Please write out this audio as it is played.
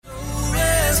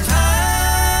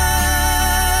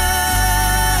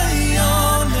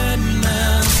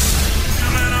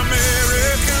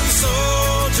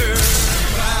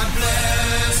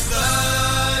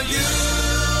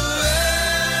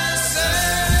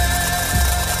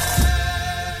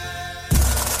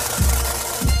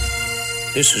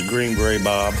This is Green Beret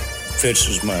Bob. Fitz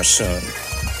is my son.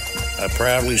 I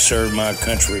proudly serve my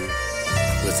country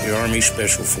with the Army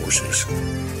Special Forces.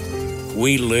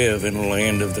 We live in a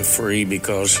land of the free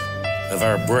because of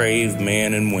our brave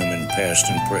men and women, past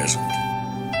and present.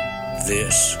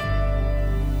 This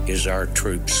is our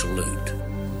troop salute.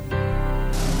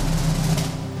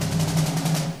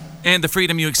 And the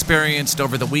freedom you experienced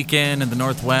over the weekend in the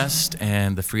Northwest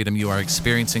and the freedom you are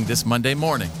experiencing this Monday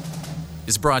morning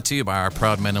is brought to you by our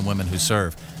proud men and women who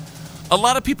serve. A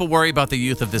lot of people worry about the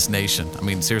youth of this nation. I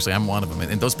mean, seriously, I'm one of them.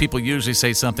 And those people usually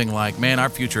say something like, man, our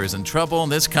future is in trouble in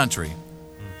this country,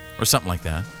 or something like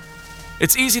that.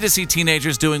 It's easy to see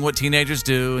teenagers doing what teenagers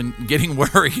do and getting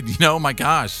worried. My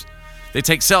gosh. They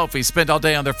take selfies, spend all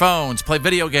day on their phones, play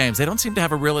video games. They don't seem to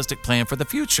have a realistic plan for the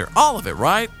future. All of it,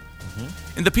 right?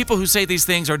 Mm-hmm. And the people who say these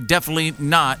things are definitely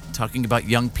not talking about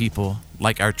young people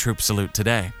like our troop salute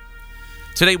today.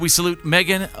 Today we salute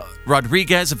Meagan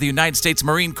Rodriguez of the United States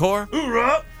Marine Corps.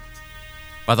 Hoorah!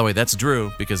 By the way, that's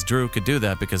Drew, because Drew could do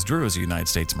that because Drew is a United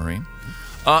States Marine.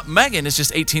 Meagan is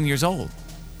just 18 years old.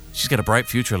 She's got a bright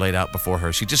future laid out before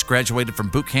her. She just graduated from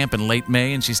boot camp in late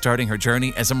May, and she's starting her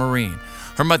journey as a Marine.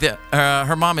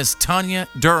 Her mom is Tanya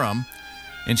Durham,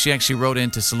 and she actually wrote in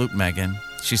to salute Meagan.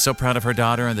 She's so proud of her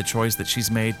daughter and the choice that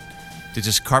she's made to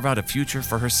just carve out a future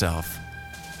for herself.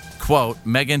 Quote,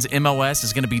 Meagan's MOS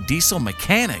is going to be diesel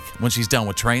mechanic when she's done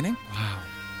with training. Wow.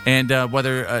 And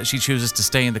whether she chooses to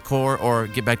stay in the Corps or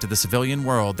get back to the civilian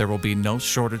world, there will be no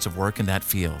shortage of work in that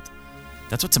field.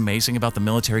 That's what's amazing about the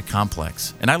military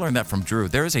complex. And I learned that from Drew.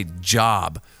 There is a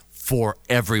job for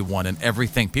everyone and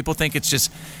everything. People think it's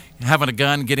just having a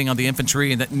gun, getting on the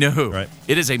infantry, and that. No, right.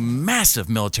 It is a massive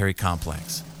military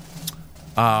complex.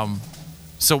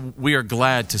 So we are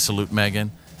glad to salute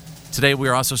Meagan. Today we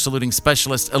are also saluting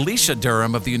Specialist Alicia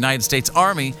Durham of the United States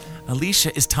Army.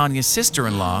 Alicia is Tanya's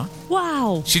sister-in-law.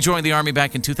 Wow. She joined the Army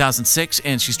back in 2006,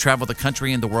 and she's traveled the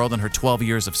country and the world in her 12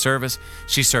 years of service.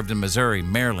 She served in Missouri,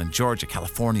 Maryland, Georgia,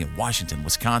 California, Washington,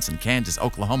 Wisconsin, Kansas,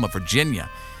 Oklahoma, Virginia.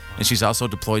 And she's also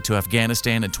deployed to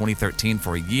Afghanistan in 2013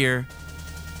 for a year.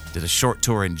 Did a short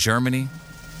tour in Germany.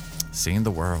 Seeing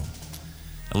the world.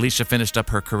 Alicia finished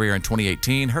up her career in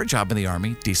 2018. Her job in the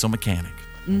Army, diesel mechanic.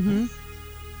 Mm-hmm.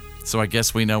 So I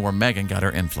guess we know where Meagan got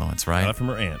her influence, right? Got it from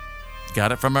her aunt.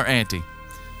 Got it from her auntie.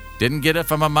 Didn't get it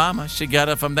from her mama. She got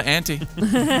it from the auntie.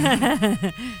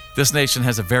 This nation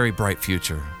has a very bright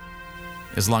future.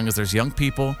 As long as there's young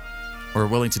people who are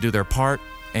willing to do their part.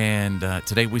 And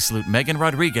today we salute Meagan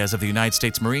Rodriguez of the United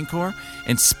States Marine Corps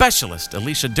and Specialist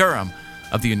Alicia Durham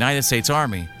of the United States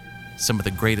Army, some of the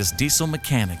greatest diesel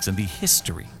mechanics in the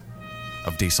history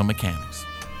of diesel mechanics.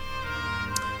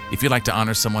 If you'd like to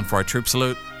honor someone for our troop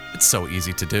salute, it's so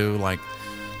easy to do. Like,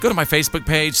 go to my Facebook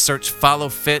page, search Follow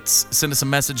Fitz, send us a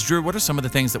message. Drew, what are some of the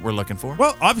things that we're looking for?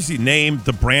 Well, obviously name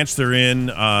the branch they're in,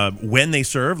 when they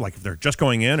serve, like if they're just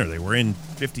going in or they were in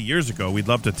 50 years ago. We'd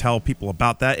love to tell people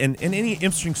about that and any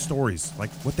interesting stories, like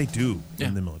what they do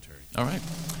in the military. All right.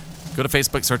 Go to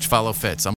Facebook, search Follow Fitz.